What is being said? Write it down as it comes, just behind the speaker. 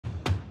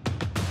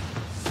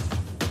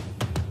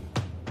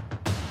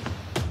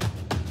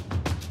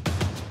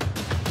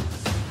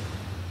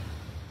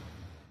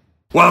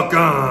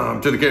Welcome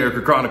to the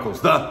Carriker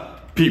Chronicles, the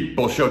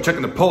People Show.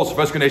 Checking the pulse of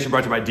Husker Nation,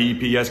 brought to you by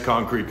DPS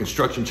Concrete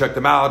Construction. Check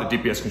them out at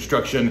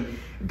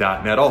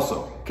dpsconstruction.net.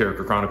 Also,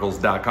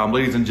 carrikerchronicles.com.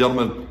 Ladies and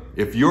gentlemen,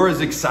 if you're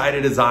as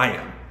excited as I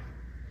am,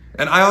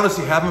 and I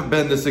honestly haven't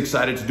been this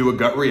excited to do a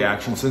gut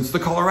reaction since the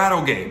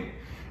Colorado game,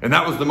 and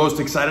that was the most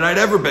excited I'd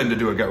ever been to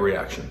do a gut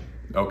reaction,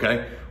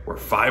 okay? We're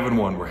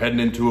 5-1. We're heading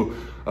into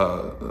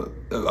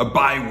a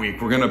bye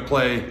week. We're going to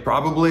play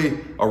probably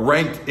a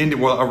ranked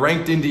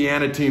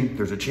Indiana team.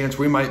 There's a chance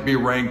we might be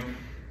ranked.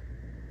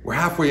 We're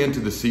halfway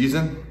into the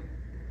season,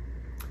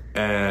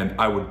 and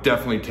I would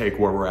definitely take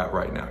where we're at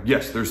right now.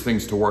 Yes, there's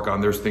things to work on.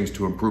 There's things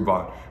to improve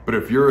on. But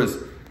if you're as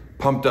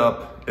pumped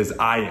up as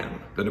I am,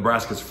 that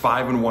Nebraska's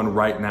 5-1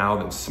 right now,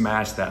 then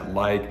smash that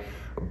like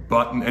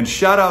button. And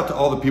shout out to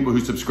all the people who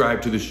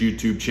subscribe to this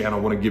YouTube channel.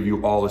 I want to give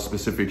you all a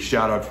specific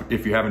shout out.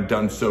 If you haven't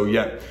done so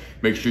yet,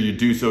 make sure you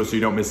do so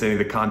you don't miss any of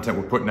the content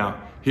we're putting out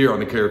here on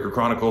the Carriker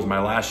Chronicles.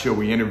 My last show,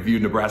 we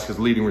interviewed Nebraska's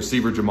leading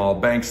receiver, Jamal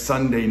Banks.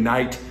 Sunday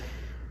night,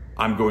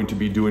 I'm going to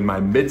be doing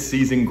my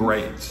mid-season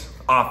grades.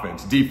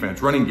 Offense,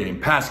 defense, running game,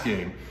 pass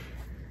game,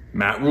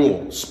 Matt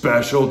Rhule,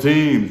 special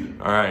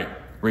teams. All right,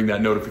 ring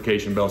that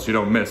notification bell so you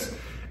don't miss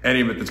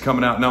any of it that's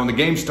coming out. Now, when the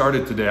game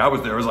started today, I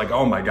was there. I was like,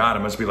 oh my God, it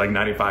must be like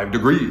 95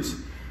 degrees,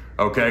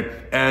 okay?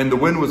 And the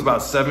wind was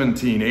about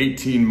 17,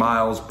 18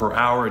 miles per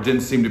hour. It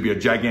didn't seem to be a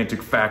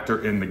gigantic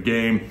factor in the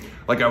game.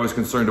 Like I was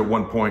concerned at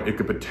one point it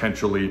could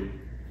potentially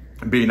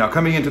be. Now,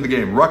 coming into the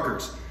game,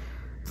 Rutgers,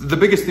 the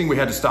biggest thing we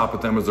had to stop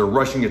with them was their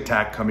rushing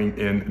attack coming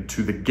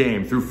into the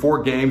game. Through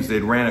 4 games,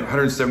 they'd ran it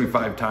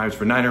 175 times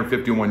for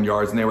 951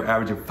 yards, and they were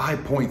averaging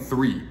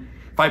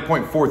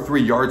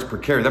 5.43 yards per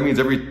carry. That means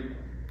every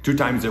 2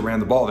 times they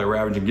ran the ball, they were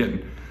averaging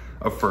getting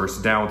a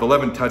first down. With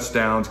 11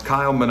 touchdowns,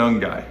 Kyle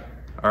Manungai,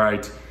 all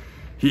right,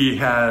 he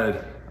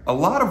had a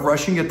lot of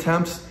rushing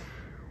attempts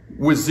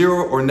with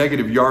 0 or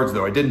negative yards,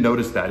 though. I did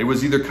notice that. It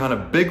was either kind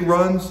of big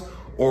runs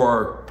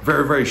or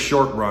very, very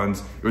short runs.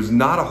 It was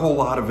not a whole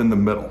lot of in the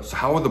middle. So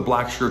how are the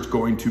Blackshirts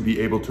going to be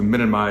able to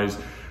minimize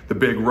the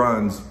big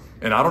runs?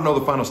 And I don't know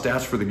the final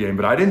stats for the game,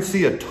 but I didn't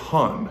see a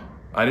ton.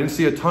 I didn't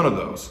see a ton of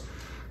those.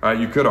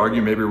 You could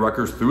argue maybe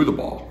Rutgers threw the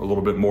ball a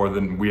little bit more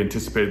than we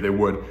anticipated they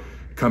would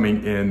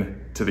coming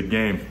into the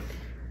game.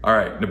 All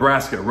right,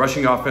 Nebraska,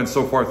 rushing offense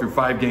so far through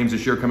 5 games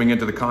this year. Coming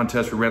into the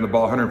contest, we ran the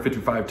ball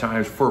 155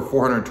 times for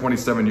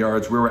 427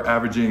 yards. We were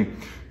averaging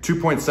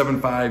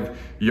 2.75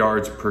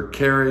 yards per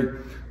carry.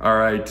 All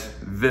right,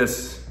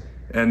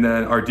 and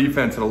then our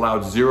defense had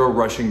allowed 0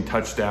 rushing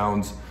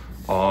touchdowns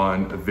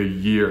on the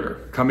year.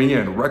 Coming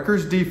in,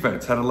 Rutgers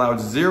defense had allowed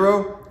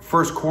 0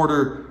 first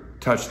quarter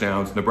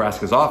touchdowns.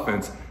 Nebraska's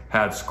offense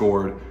had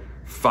scored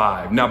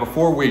 5. Now,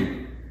 before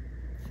we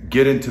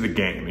get into the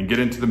game and get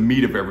into the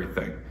meat of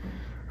everything,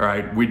 all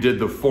right, we did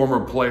the former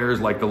players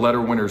like the letter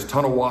winners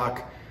tunnel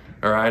walk.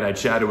 All right, I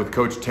chatted with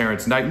Coach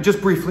Terrence Knight, and just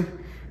briefly,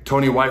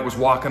 Tony White was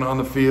walking on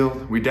the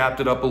field. We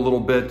dapped it up a little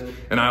bit,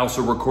 and I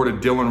also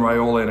recorded Dylan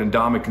Raiola and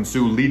Ndamukong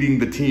Suh leading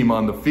the team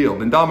on the field.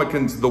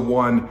 Ndamukong's the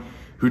one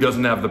who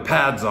doesn't have the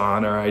pads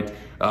on, all right,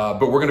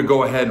 but we're gonna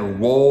go ahead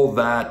and roll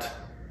that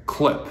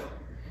clip.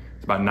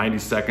 It's about 90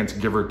 seconds,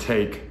 give or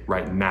take,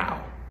 right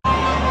now.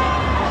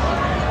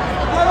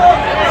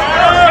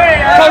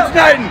 Coach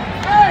Knighton!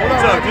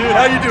 What's up, dude?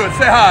 How you doing?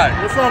 Say hi.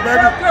 What's up,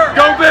 baby?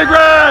 Go Big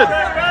Red!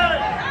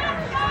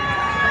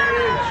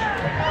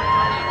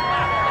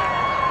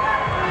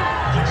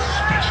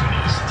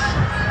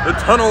 The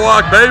tunnel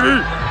walk,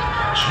 baby!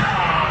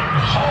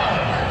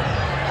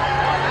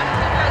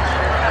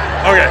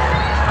 Okay.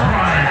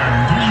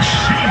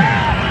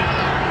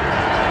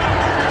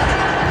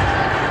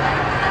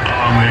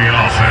 On the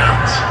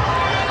offense,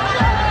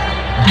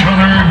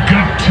 Gunnar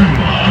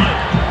Gatula,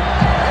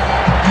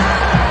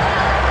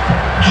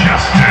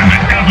 Justin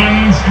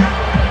Evans,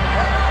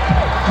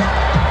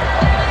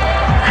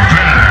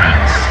 Ben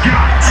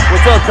Scott.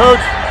 What's up, Coach?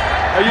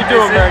 How you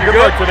doing, man? Good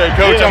luck today,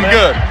 Coach. Yeah, I'm man.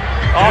 good.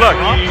 Good luck.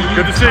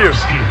 Good to see you.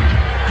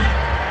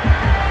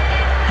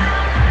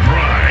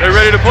 Hey,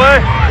 ready to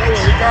play? Yeah,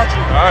 we got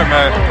you. All right,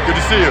 man. Good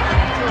to see you.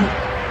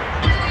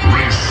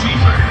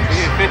 Receiving.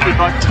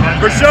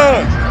 For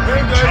sure.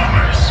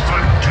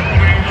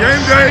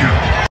 Game day.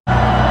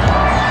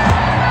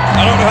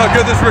 I don't know how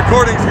good this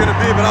recording's gonna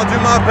be, but I'll do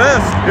my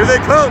best. Here they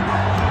come.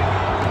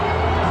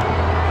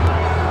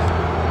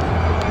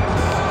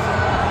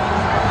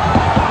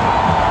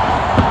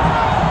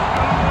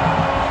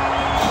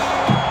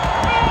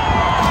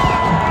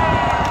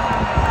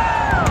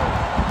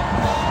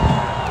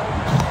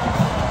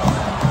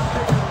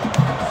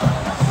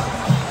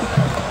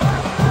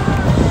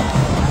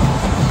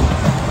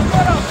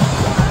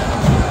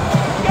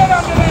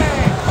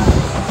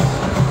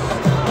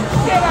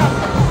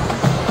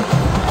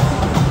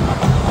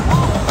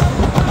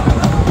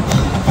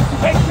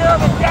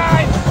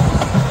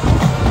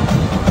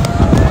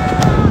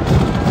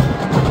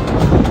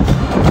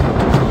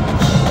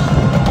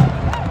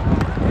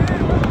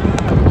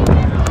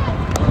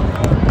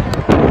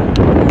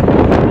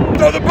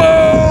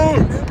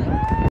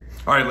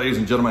 All right, ladies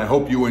and gentlemen, I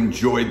hope you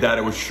enjoyed that.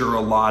 It was sure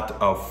a lot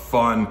of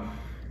fun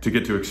to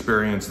get to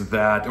experience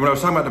that. And when I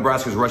was talking about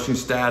Nebraska's rushing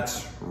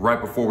stats right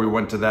before we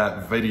went to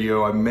that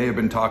video, I may have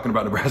been talking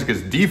about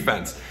Nebraska's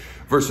defense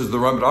versus the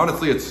run, but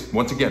honestly, it's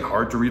once again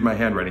hard to read my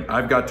handwriting.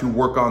 I've got to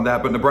work on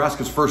that. But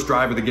Nebraska's first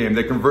drive of the game,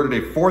 they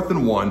converted a 4th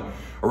and 1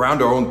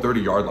 around our own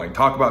 30-yard line.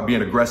 Talk about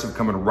being aggressive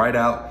coming right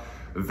out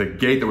the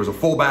gate. There was a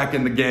fullback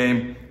in the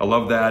game. I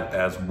love that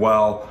as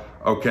well.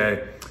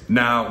 Okay,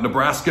 now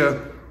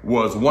Nebraska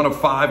was 1 of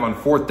 5 on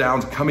 4th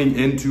downs coming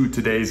into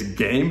today's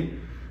game.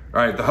 All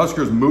right, the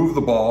Huskers move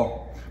the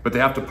ball, but they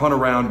have to punt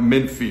around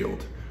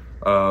midfield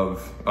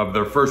of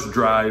their first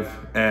drive,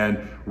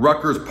 and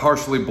Rutgers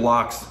partially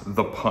blocks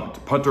the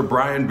punt. Punter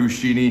Brian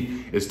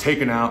Buschini is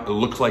taken out. It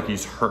looks like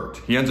he's hurt.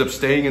 He ends up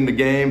staying in the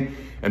game,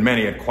 and man,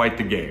 he had quite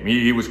the game.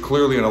 He was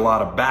clearly in a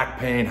lot of back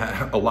pain,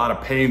 a lot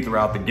of pain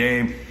throughout the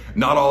game.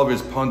 Not all of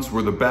his punts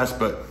were the best,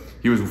 but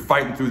he was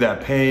fighting through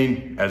that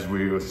pain, as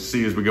we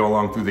see as we go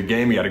along through the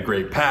game. He had a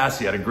great pass.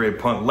 He had a great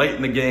punt late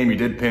in the game. He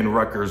did pin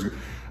Rutgers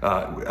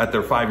at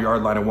their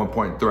 5-yard line at one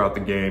point throughout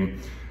the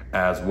game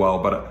as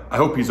well. But I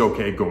hope he's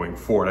okay going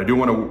forward. I do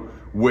want to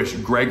wish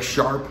Greg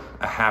Sharp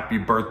a happy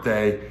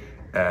birthday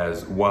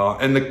as well.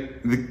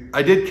 And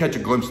I did catch a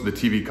glimpse of the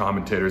TV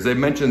commentators. They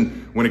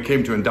mentioned when it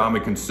came to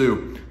Ndamukong Suh,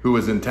 who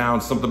was in town,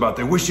 something about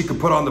they wish he could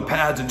put on the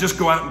pads and just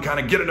go out and kind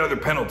of get another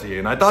penalty.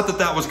 And I thought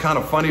that was kind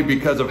of funny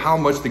because of how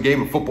much the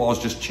game of football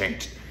has just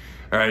changed.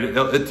 All right,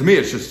 to me,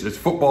 it's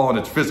football and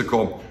it's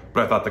physical,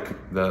 but I thought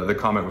the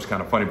comment was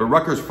kind of funny. But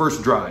Rutgers'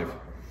 first drive,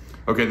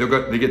 okay,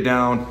 they get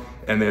down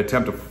and they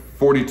attempt a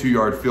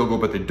 42-yard field goal,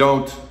 but they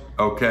don't.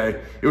 Okay,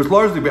 it was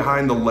largely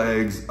behind the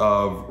legs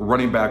of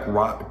running back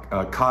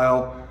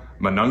Kyle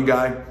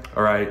Manungai.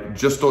 All right,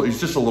 he's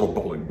just a little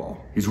bowling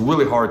ball. He's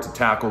really hard to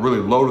tackle, really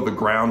low to the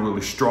ground, really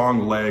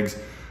strong legs.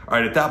 All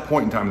right, at that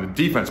point in time, the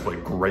defense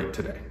played great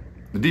today.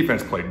 The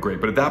defense played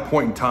great, but at that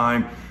point in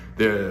time,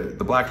 the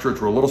Blackshirts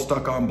were a little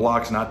stuck on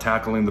blocks, not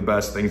tackling the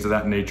best, things of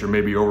that nature,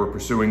 maybe over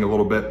pursuing a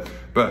little bit.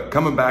 But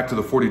coming back to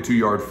the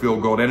 42-yard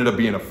field goal, it ended up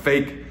being a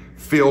fake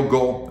field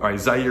goal. All right,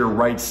 Zaire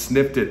Wright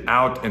sniffed it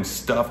out and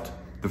stuffed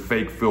the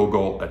fake field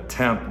goal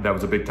attempt. That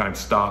was a big time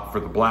stop for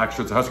the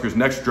Blackshirts. The Huskers'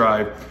 next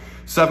drive,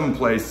 7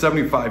 plays,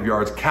 75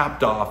 yards,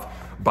 capped off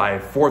by a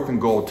 4th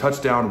and goal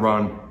touchdown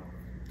run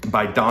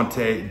by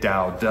Dante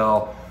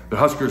Dowdell. The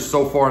Huskers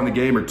so far in the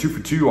game are 2 for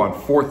 2 on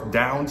 4th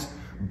downs,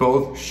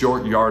 both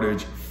short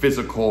yardage,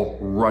 physical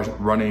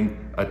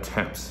running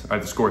attempts. All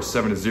right, the score is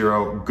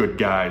 7-0, good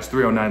guys.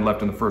 3:09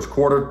 left in the first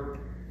quarter.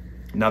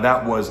 Now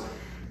that was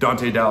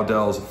Dante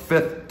Dowdell's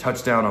 5th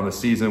touchdown on the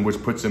season,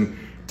 which puts him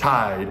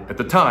tied, at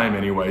the time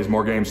anyways,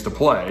 more games to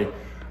play,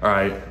 all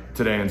right,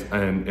 today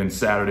and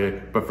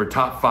Saturday, but for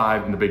top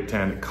 5 in the Big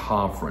Ten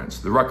Conference.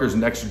 The Rutgers'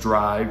 next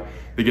drive,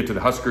 they get to the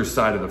Huskers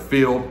side of the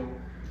field.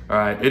 All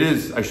right, it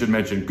is, I should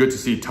mention, good to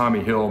see Tommy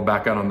Hill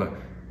back out on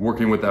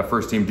working with that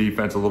first team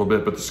defense a little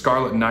bit, but the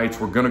Scarlet Knights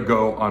were gonna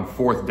go on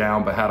 4th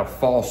down, but had a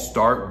false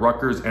start.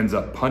 Rutgers ends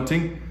up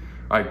punting.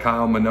 All right,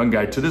 Kyle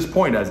Manungai to this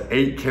point has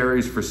 8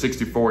 carries for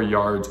 64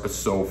 yards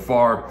so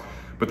far.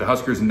 But the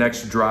Huskers'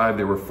 next drive,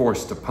 they were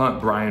forced to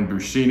punt. Brian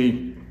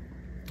Buschini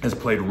has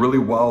played really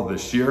well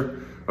this year.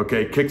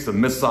 Okay, kicks a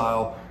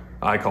missile.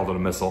 I called it a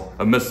missile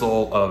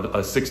of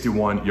a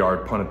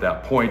 61-yard punt at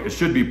that point. It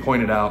should be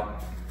pointed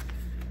out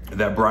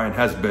that Brian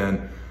has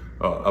been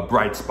a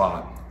bright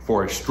spot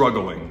for a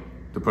struggling,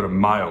 to put it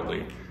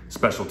mildly,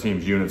 special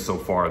teams unit so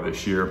far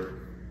this year.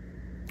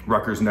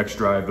 Rutgers' next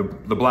drive,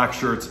 the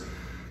Blackshirts,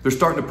 they're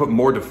starting to put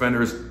more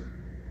defenders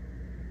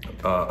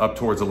up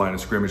towards the line of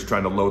scrimmage,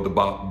 trying to load the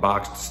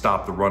box to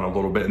stop the run a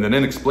little bit. And then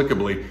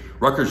inexplicably,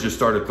 Rutgers just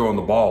started throwing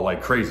the ball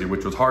like crazy,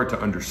 which was hard to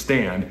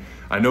understand.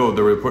 I know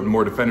they were putting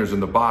more defenders in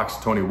the box,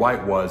 Tony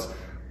White was,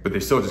 but they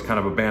still just kind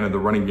of abandoned the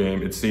running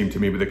game, it seemed to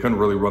me. But they couldn't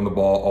really run the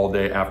ball all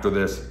day after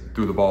this,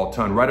 threw the ball a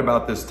ton. Right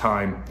about this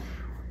time,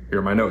 here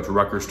are my notes,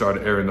 Rutgers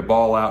started airing the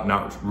ball out,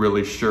 not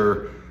really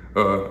sure.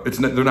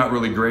 They're not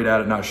really great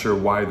at it, not sure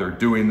why they're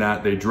doing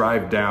that. They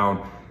drive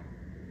down,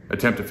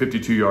 attempt a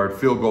 52-yard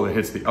field goal that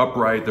hits the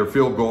upright. Their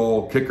field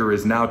goal kicker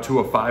is now 2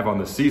 of 5 on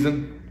the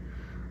season.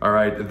 All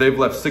right, they've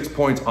left 6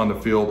 points on the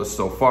field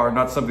so far,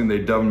 not something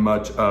they've done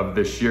much of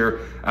this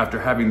year after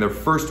having their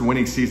first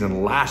winning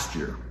season last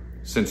year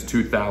since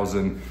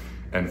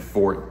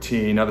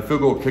 2014. Now the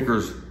field goal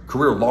kicker's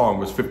career long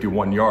was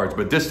 51 yards,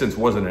 but distance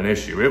wasn't an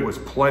issue. It was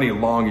plenty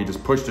long. He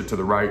just pushed it to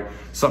the right,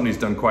 something he's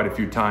done quite a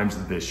few times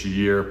this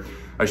year.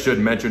 I should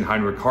mention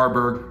Heinrich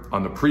Harburg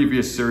on the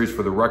previous series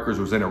for the Rutgers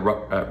was in a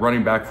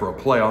running back for a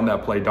play. On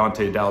that play,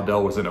 Dante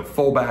Dowdell was in a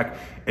fullback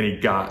and he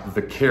got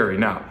the carry.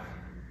 Now,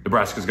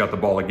 Nebraska's got the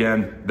ball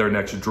again. Their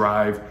next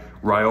drive,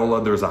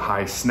 Raiola, there's a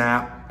high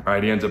snap. All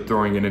right, he ends up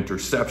throwing an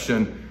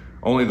interception.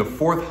 Only the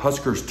 4th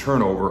Huskers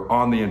turnover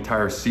on the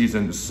entire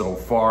season so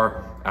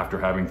far after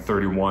having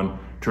 31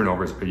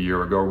 turnovers a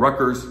year ago.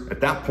 Rutgers,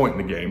 at that point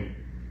in the game,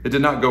 it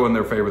did not go in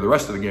their favor the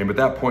rest of the game, but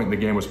that point in the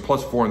game was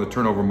 +4 in the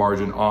turnover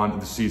margin on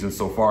the season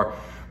so far.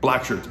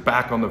 Blackshirts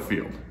back on the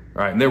field,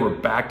 all right? And they were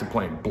back to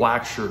playing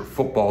Blackshirt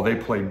football. They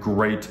played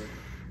great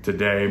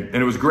today. And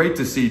it was great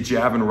to see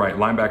Javin Wright,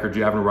 linebacker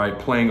Javin Wright,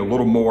 playing a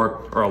little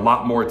more or a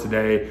lot more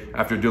today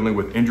after dealing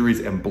with injuries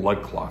and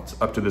blood clots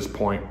up to this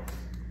point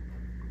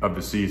of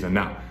the season.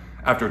 Now,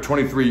 after a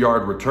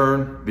 23-yard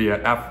return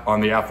on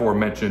the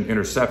aforementioned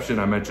interception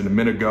I mentioned a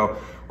minute ago,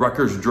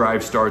 Rutgers'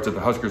 drive starts at the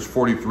Huskers'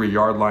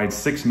 43-yard line,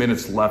 6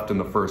 minutes left in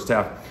the first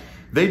half.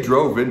 They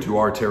drove into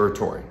our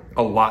territory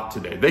a lot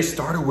today. They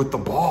started with the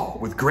ball,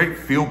 with great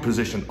field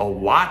position a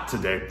lot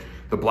today.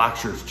 The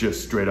Blackshirts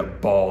just straight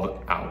up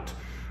balled out.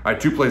 All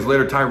right, 2 plays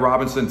later, Ty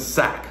Robinson,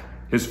 sack,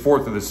 his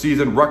 4th of the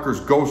season. Rutgers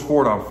goes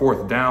for it on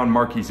 4th down.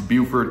 Marquise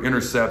Buford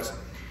intercepts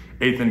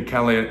Ethan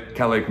Calais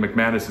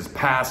McManus's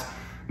pass.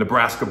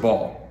 Nebraska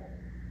ball.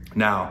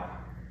 Now,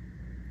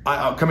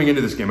 coming into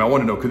this game, I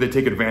want to know, could they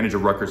take advantage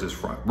of Rutgers'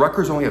 front?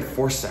 Rutgers only had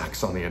 4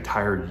 sacks on the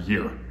entire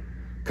year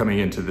coming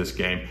into this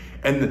game,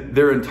 and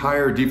their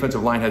entire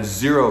defensive line had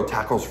 0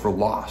 tackles for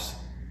loss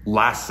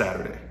last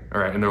Saturday,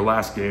 all right, in their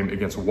last game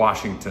against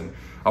Washington.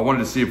 I wanted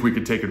to see if we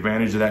could take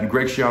advantage of that, and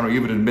Greg Schiano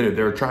even admitted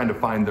they were trying to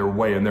find their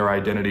way and their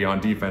identity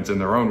on defense in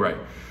their own right.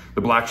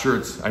 The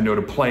Blackshirts, I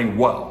noted, playing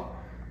well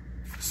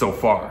so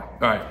far. All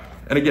right.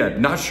 And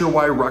again, not sure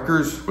why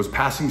Rutgers was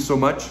passing so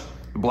much.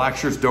 The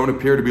Blackshirts don't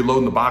appear to be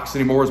loading the box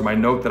anymore is my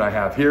note that I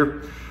have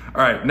here.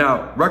 All right,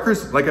 now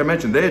Rutgers, like I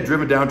mentioned, they had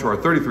driven down to our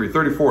 33,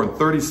 34, and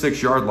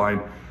 36-yard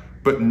line,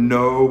 but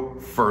no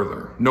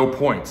further, no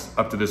points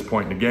up to this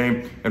point in the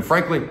game. And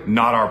frankly,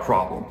 not our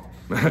problem.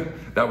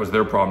 That was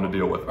their problem to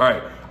deal with. All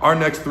right, our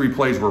next 3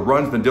 plays were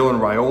runs. Then Dylan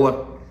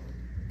Raiola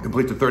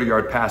completes a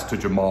 30-yard pass to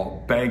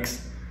Jamal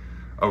Banks.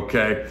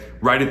 Okay,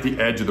 right at the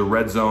edge of the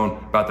red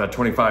zone, about that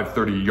 25,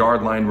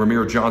 30-yard line.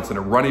 Ramir Johnson,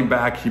 a running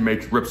back, he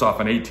rips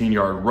off an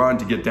 18-yard run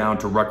to get down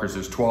to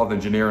Rutgers' 12.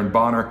 Then Janirin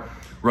Bonner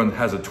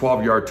has a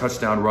 12-yard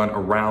touchdown run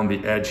around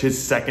the edge, his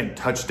 2nd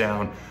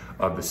touchdown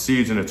of the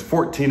season. It's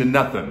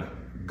 14-0.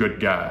 Good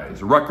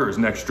guys. Rutgers'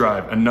 next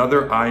drive,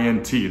 another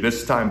INT,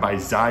 this time by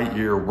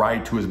Zaire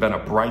Wright, who has been a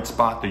bright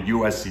spot, the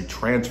USC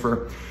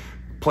transfer.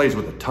 Plays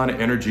with a ton of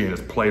energy and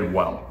has played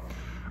well.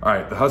 All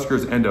right, the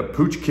Huskers end up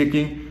pooch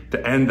kicking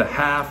to end the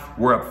half.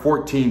 We're up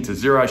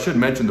 14-0. I should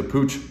mention the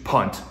pooch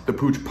punt. The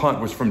pooch punt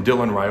was from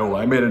Dylan Raiola.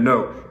 I made a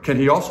note. Can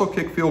he also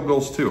kick field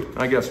goals too?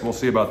 I guess we'll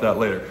see about that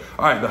later.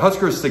 All right, the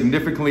Huskers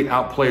significantly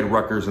outplayed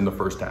Rutgers in the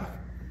first half.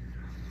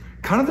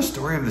 Kind of the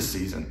story of the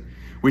season.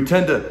 We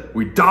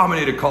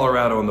dominated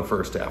Colorado in the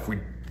first half. We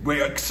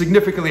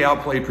significantly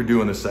outplayed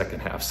Purdue in the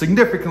second half.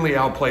 Significantly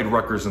outplayed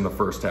Rutgers in the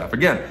first half.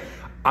 Again,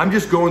 I'm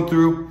just going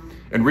through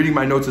and reading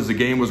my notes as the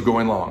game was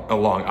going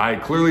along. I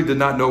clearly did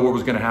not know what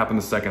was going to happen in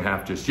the second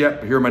half just yet,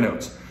 but here are my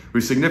notes.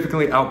 We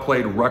significantly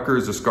outplayed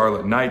Rutgers, the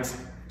Scarlet Knights,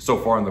 so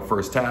far in the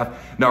first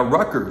half. Now,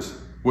 Rutgers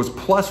was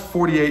plus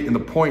 48 in the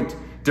point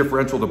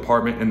differential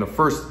department in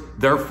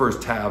their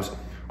first halves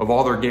of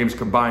all their games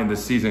combined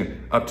this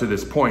season up to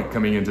this point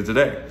coming into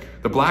today.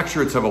 The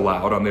Blackshirts have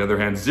allowed, on the other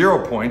hand,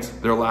 0 points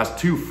their last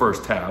 2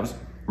 first halves,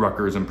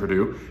 Rutgers and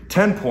Purdue,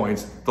 10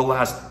 points the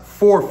last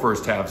 4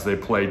 first halves they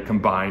played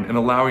combined, and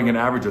allowing an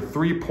average of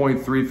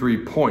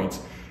 3.33 points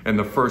in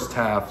the first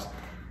half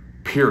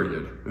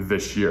period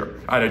this year.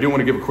 All right, I do want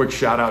to give a quick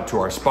shout out to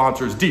our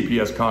sponsors,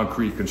 DPS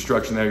Concrete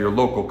Construction. They're your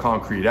local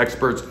concrete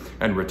experts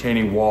and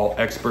retaining wall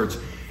experts.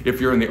 If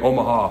you're in the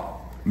Omaha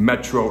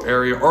metro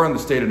area or in the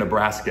state of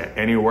Nebraska,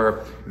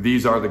 anywhere,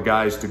 these are the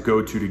guys to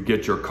go to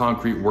get your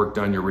concrete work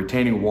done, your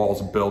retaining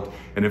walls built.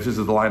 And if this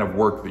is the line of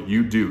work that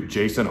you do,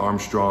 Jason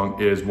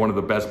Armstrong is one of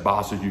the best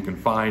bosses you can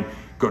find.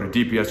 Go to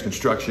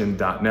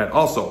dpsconstruction.net.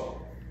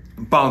 Also,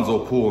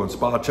 Bonzo Pool and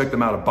Spa. Check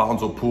them out at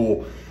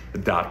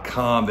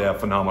bonzopool.com. They have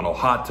phenomenal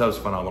hot tubs,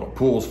 phenomenal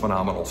pools,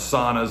 phenomenal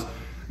saunas.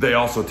 They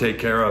also take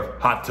care of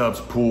hot tubs,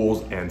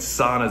 pools, and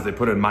saunas. They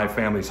put in my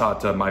family's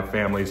hot tub, my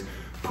family's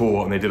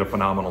pool, and they did a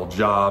phenomenal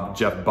job.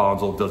 Jeff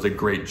Bonzel does a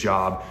great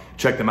job.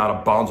 Check them out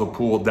at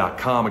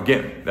bonzopool.com.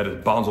 Again, that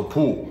is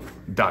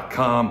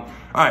bonzopool.com. All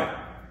right,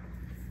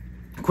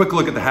 quick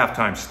look at the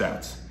halftime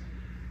stats.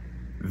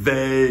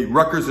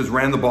 Rutgers has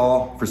ran the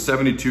ball for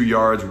 72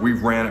 yards.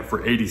 We've ran it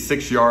for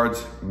 86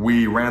 yards.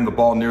 We ran the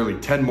ball nearly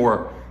 10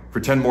 more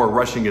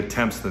rushing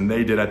attempts than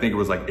they did. I think it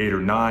was like 8 or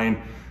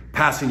 9.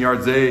 Passing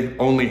yards, they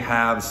only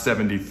have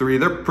 73.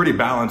 They're pretty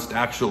balanced,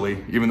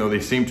 actually, even though they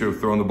seem to have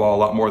thrown the ball a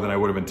lot more than I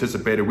would have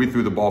anticipated. We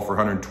threw the ball for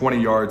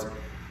 120 yards. All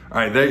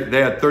right,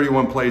 they had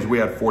 31 plays. We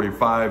had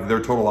 45.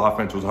 Their total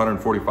offense was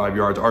 145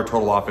 yards. Our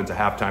total offense at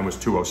halftime was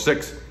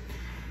 206.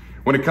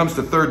 When it comes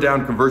to third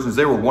down conversions,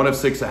 they were 1 of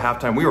 6 at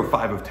halftime. We were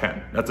 5 of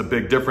 10. That's a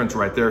big difference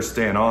right there,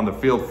 staying on the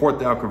field. Fourth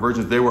down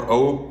conversions, they were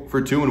 0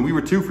 for 2, and we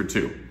were 2 for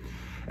 2.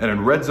 And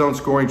in red zone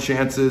scoring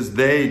chances,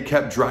 they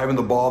kept driving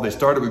the ball. They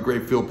started with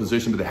great field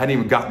position, but they hadn't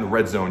even gotten the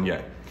red zone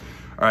yet.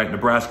 All right,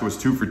 Nebraska was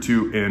 2 for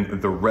 2 in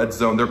the red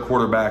zone. Their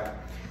quarterback,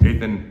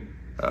 Ethan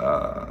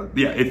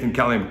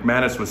Calais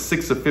McManus, was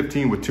 6 of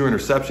 15 with 2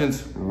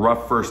 interceptions.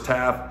 Rough first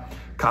half.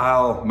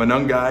 Kyle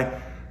Manungai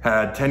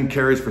had 10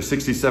 carries for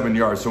 67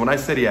 yards. So when I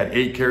said he had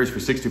 8 carries for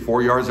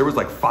 64 yards, there was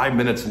like 5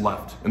 minutes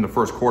left in the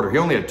first quarter. He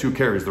only had 2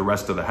 carries the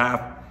rest of the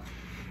half.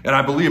 And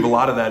I believe a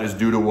lot of that is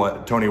due to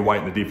what Tony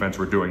White and the defense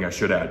were doing, I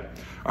should add.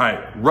 All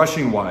right,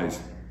 rushing wise,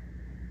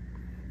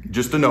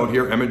 Just a note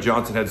here, Emmett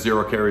Johnson had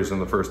 0 carries in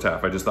the first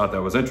half. I just thought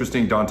that was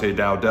interesting. Dante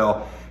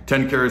Dowdell,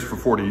 10 carries for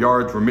 40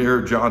 yards.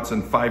 Ramir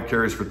Johnson, 5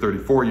 carries for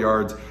 34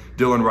 yards.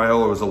 Dylan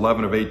Raiola was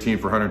 11 of 18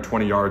 for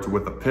 120 yards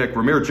with a pick.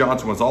 Ramir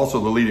Johnson was also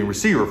the leading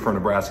receiver for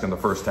Nebraska in the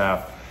first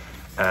half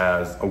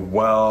as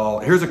well.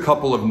 Here's a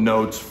couple of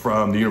notes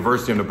from the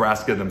University of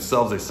Nebraska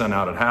themselves they sent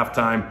out at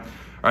halftime.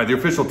 All right, the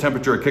official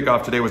temperature at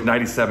kickoff today was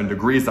 97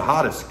 degrees, the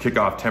hottest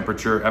kickoff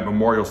temperature at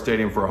Memorial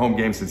Stadium for a home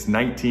game since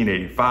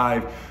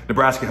 1985.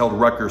 Nebraska held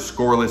Rutgers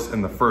scoreless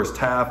in the first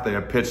half. They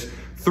have pitched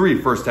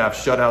 3 first half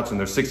shutouts in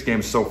their 6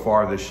 games so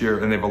far this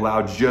year, and they've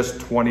allowed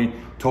just 20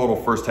 total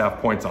first half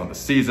points on the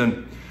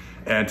season.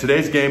 And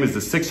today's game is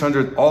the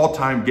 600th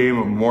all-time game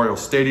at Memorial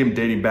Stadium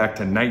dating back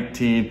to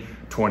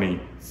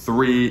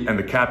 1923. And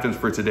the captains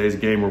for today's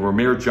game were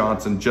Ramir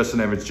Johnson,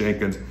 Justin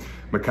Evans-Jenkins,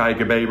 Mekhi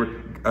Gabe,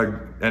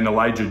 and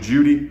Elijah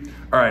Judy.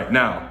 All right,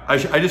 now, I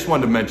just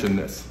wanted to mention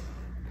this.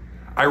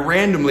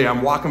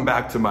 I'm walking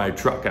back to my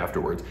truck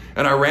afterwards,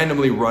 and I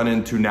randomly run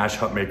into Nash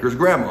Hutmaker's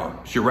grandma.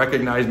 She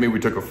recognized me. We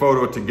took a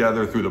photo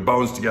together, threw the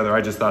bones together. I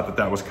just thought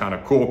that was kind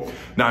of cool.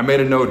 Now, I made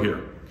a note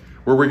here.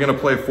 Where we're going to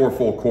play 4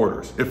 full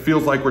quarters. It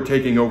feels like we're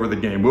taking over the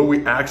game. Will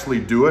we actually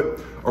do it,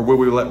 or will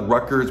we let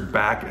Rutgers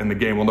back in the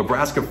game? Will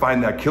Nebraska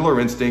find that killer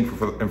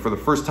instinct and for the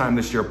first time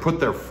this year put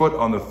their foot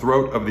on the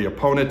throat of the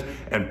opponent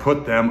and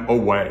put them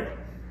away?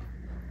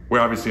 We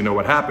obviously know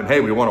what happened.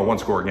 Hey, we won a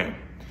 1-score game.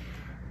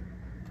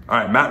 All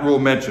right, Matt Rhule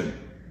mentioned,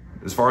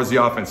 as far as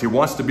the offense, he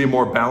wants to be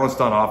more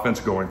balanced on offense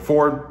going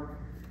forward.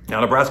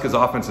 Now, Nebraska's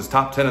offense is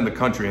top 10 in the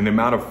country in the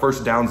amount of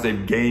first downs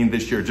they've gained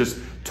this year, just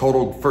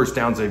total first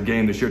downs they've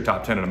gained this year,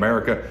 top 10 in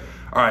America.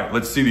 All right,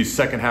 let's see these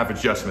second half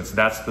adjustments.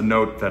 That's the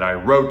note that I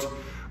wrote.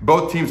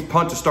 Both teams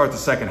punt to start the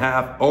second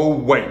half. Oh,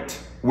 wait.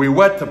 We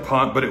went to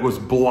punt, but it was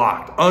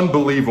blocked.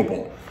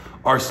 Unbelievable.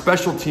 Our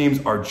special teams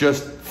are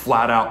just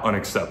flat out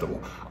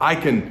unacceptable. I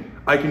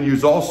can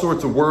use all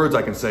sorts of words.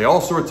 I can say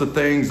all sorts of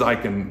things. I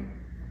can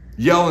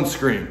yell and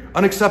scream.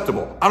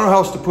 Unacceptable. I don't know how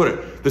else to put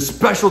it. The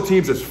special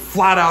teams is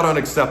flat out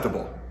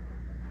unacceptable.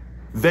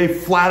 They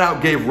flat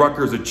out gave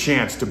Rutgers a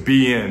chance to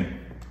be in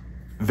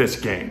this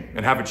game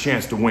and have a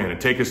chance to win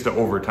and take us to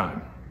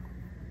overtime.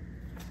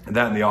 And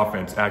that and the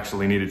offense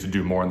actually needed to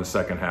do more in the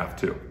second half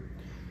too.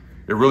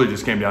 It really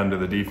just came down to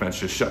the defense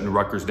just shutting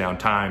Rutgers down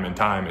time and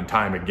time and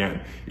time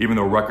again, even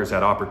though Rutgers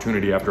had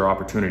opportunity after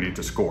opportunity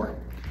to score.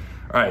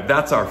 All right,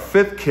 that's our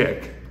 5th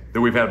kick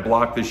that we've had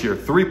blocked this year.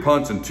 3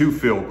 punts and 2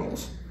 field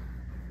goals.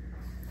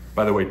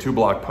 By the way, 2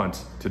 block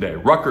punts today.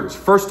 Rutgers,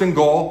 1st and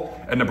goal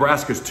at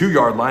Nebraska's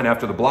 2-yard line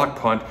after the block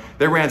punt.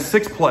 They ran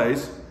 6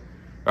 plays.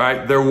 All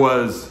right, there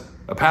was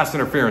a pass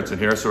interference in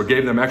here, so it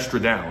gave them extra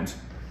downs.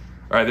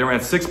 All right, they ran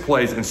 6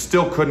 plays and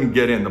still couldn't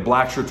get in. The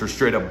Blackshirts are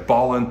straight up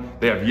balling.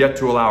 They have yet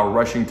to allow a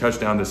rushing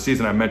touchdown this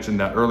season. I mentioned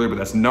that earlier, but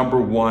that's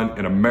 #1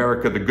 in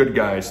America. The good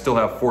guys still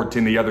have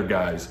 14. The other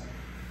guys,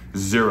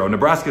 0.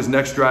 Nebraska's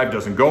next drive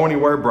doesn't go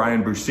anywhere.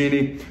 Brian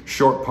Busini,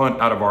 short punt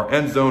out of our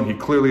end zone. He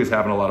clearly is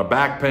having a lot of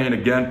back pain.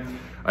 Again,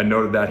 I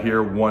noted that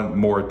here one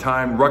more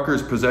time.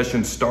 Rutgers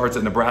possession starts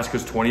at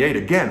Nebraska's 28.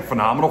 Again,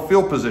 phenomenal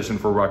field position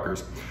for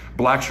Rutgers.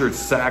 Blackshirts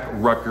sack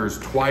Rutgers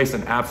twice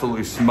and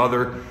absolutely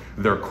smother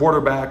their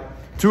quarterback.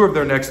 In 2 of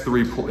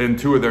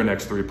their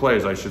next 3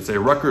 plays, I should say,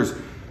 Rutgers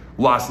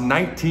lost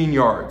 19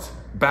 yards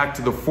back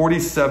to the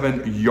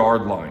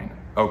 47-yard line.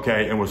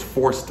 Okay, and was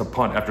forced to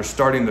punt after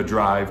starting the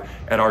drive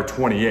at our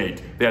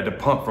 28. They had to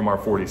punt from our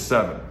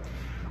 47.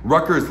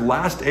 Rutgers'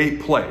 last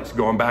 8 plays,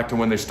 going back to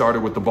when they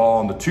started with the ball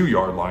on the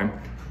 2-yard line,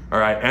 all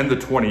right, and the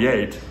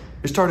 28,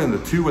 they started in the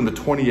 2 and the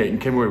 28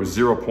 and came away with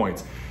 0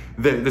 points.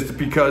 This is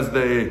because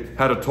they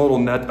had a total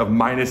net of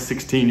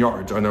 -16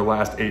 yards on their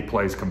last 8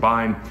 plays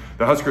combined.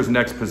 The Huskers'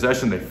 next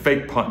possession, they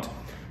fake punt.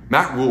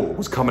 Matt Rhule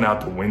was coming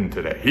out to win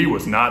today. He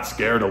was not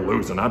scared of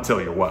losing. I'll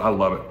tell you what, I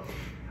love it.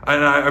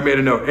 And I made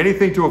a note,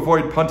 anything to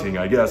avoid punting,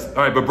 I guess.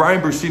 All right, but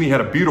Brian Busini had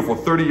a beautiful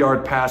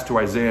 30-yard pass to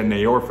Isaiah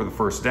Nayor for the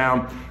first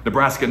down.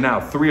 Nebraska now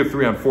 3 of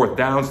 3 on 4th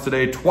downs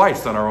today.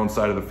 Twice on our own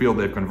side of the field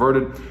they've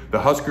converted. The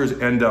Huskers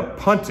end up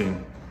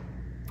punting.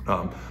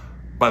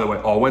 By the way,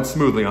 all went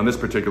smoothly on this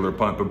particular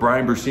punt, but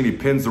Brian Busini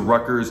pins the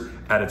Rutgers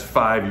at its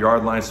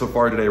 5-yard line. So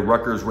far today,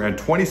 Rutgers ran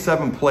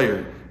 27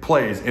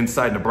 plays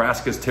inside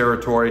Nebraska's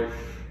territory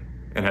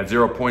and had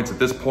 0 points at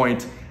this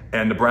point.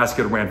 And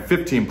Nebraska ran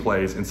 15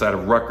 plays inside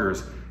of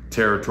Rutgers'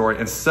 territory,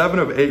 and 7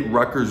 of 8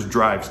 Rutgers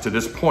drives to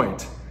this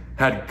point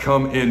had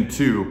come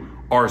into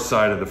our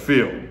side of the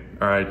field.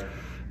 All right,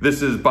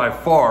 this is by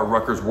far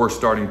Rutgers' worst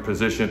starting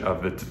position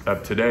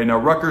of today. Now,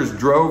 Rutgers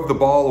drove the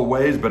ball a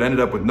ways, but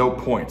ended up with no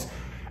points.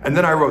 And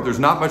then I wrote, there's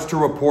not much to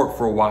report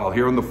for a while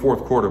here in the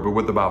 4th quarter, but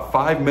with about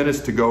 5 minutes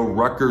to go,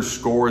 Rutgers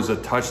scores a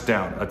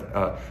touchdown,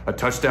 a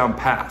touchdown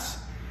pass.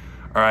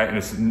 All right, and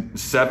it's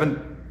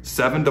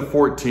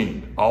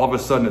 7-14. All of a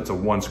sudden, it's a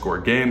 1-score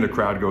game. The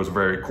crowd goes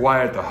very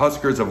quiet. The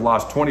Huskers have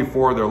lost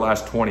 24 of their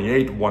last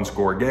 28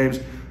 1-score games.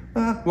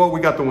 Well,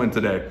 we got the win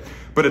today.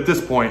 But at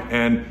this point,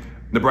 and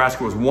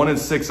Nebraska was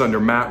 1-6 under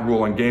Matt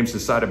Rhule on games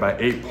decided by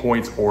 8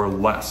 points or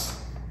less.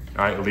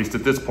 All right, at least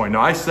at this point.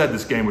 Now, I said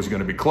this game was going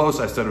to be close.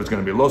 I said it was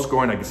going to be low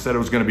scoring. I said it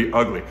was going to be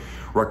ugly.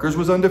 Rutgers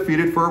was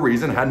undefeated for a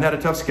reason, hadn't had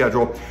a tough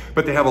schedule,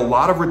 but they have a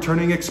lot of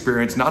returning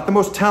experience. Not the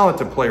most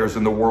talented players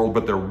in the world,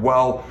 but they're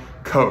well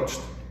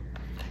coached.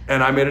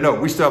 And I made a note,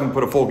 we still haven't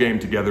put a full game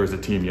together as a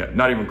team yet,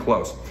 not even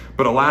close.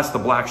 But alas, the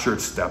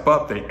Blackshirts step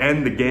up. They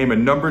end the game,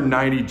 and number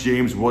 90,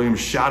 James Williams,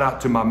 shout out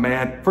to my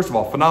man. First of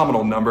all,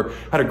 phenomenal number,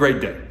 had a great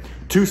day.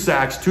 2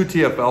 sacks, 2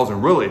 TFLs,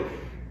 and really,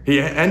 he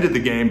ended the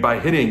game by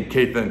hitting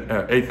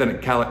Ethan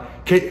Kelly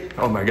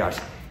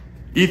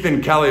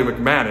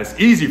McManus.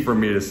 Easy for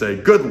me to say,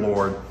 good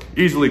Lord,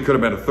 easily could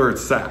have been a 3rd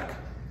sack.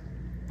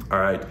 All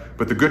right,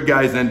 but the good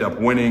guys end up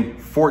winning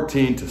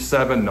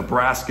 14-7.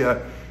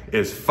 Nebraska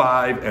is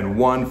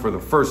 5-1 for the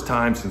first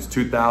time since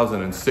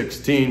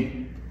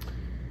 2016.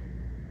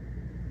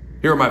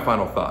 Here are my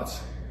final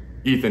thoughts.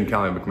 Ethan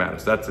Kelly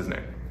McManus, that's his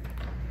name.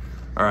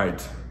 All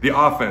right, the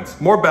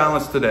offense, more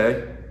balanced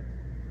today,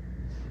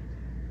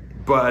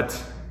 but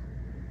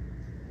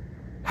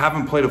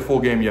haven't played a full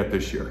game yet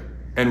this year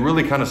and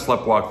really kind of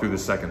sleptwalked through the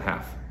second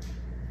half.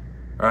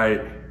 All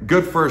right,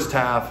 good first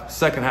half,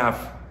 second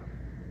half,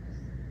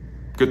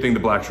 good thing the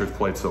Blackshirts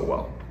played so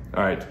well.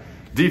 All right,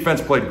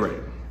 defense played great.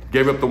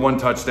 Gave up the 1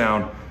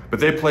 touchdown, but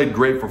they played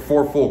great for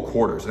 4 full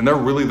quarters, and they're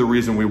really the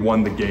reason we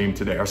won the game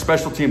today. Our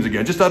special teams,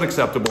 again, just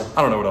unacceptable.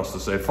 I don't know what else to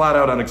say. Flat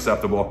out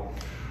unacceptable.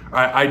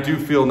 I do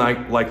feel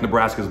like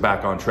Nebraska's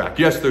back on track.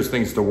 Yes, there's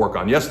things to work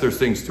on. Yes, there's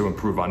things to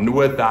improve on,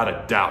 without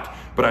a doubt.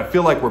 But I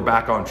feel like we're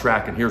back on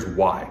track, and here's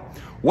why.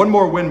 1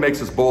 more win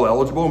makes us bowl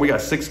eligible, and we got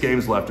 6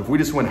 games left. If we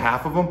just win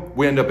half of them,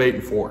 we end up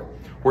 8-4.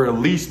 We're at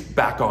least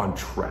back on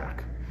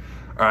track.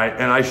 All right,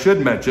 and I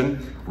should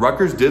mention,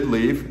 Rutgers did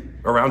leave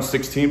around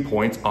 16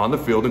 points on the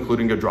field,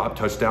 including a drop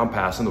touchdown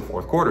pass in the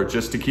 4th quarter,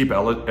 just to keep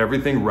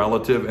everything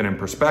relative and in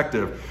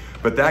perspective.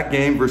 But that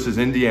game versus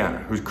Indiana,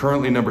 who's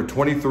currently number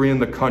 23 in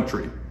the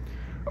country,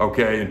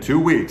 okay, in 2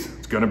 weeks,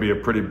 it's gonna be a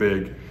pretty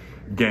big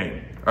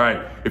game. All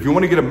right, if you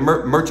wanna get a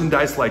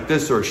merchandise like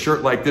this or a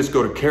shirt like this,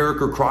 go to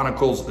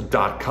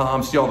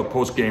CarrikerChronicles.com, see all the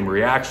post-game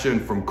reaction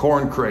from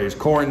Corn Craze,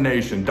 Corn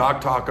Nation,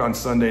 Doc Talk on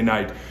Sunday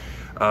night,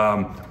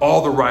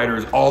 all the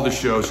writers, all the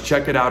shows.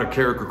 Check it out at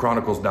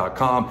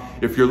CarrikerChronicles.com.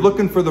 If you're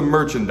looking for the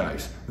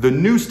merchandise, the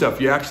new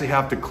stuff, you actually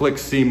have to click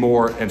see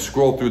more and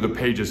scroll through the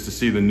pages to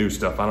see the new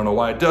stuff. I don't know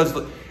why it does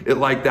it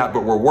like that,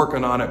 but we're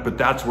working on it. But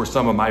that's where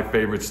some of my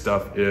favorite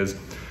stuff is.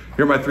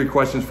 Here are my 3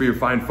 questions for you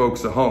fine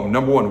folks at home.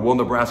 Number 1, will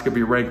Nebraska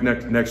be ranked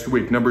next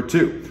week? Number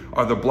 2,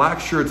 are the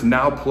Blackshirts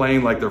now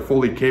playing like they're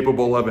fully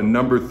capable of? And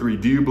number 3,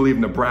 do you believe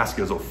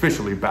Nebraska is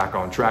officially back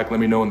on track? Let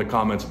me know in the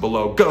comments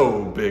below.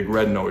 Go Big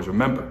Red, and always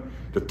remember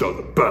to throw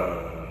the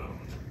bug.